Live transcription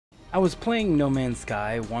I was playing No Man's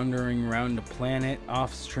Sky, wandering around a planet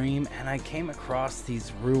off stream, and I came across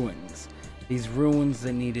these ruins. These ruins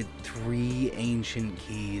that needed 3 ancient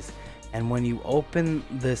keys, and when you open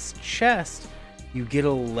this chest, you get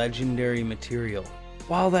a legendary material.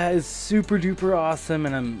 While that is super duper awesome,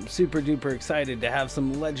 and I'm super duper excited to have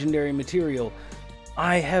some legendary material,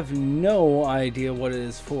 I have no idea what it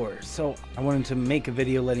is for. So I wanted to make a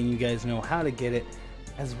video letting you guys know how to get it,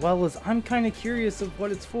 as well as I'm kind of curious of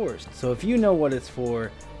what it's for. So if you know what it's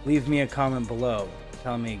for, leave me a comment below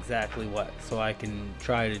telling me exactly what, so I can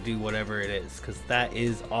try to do whatever it is, because that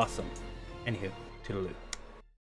is awesome. Anywho, toodaloo.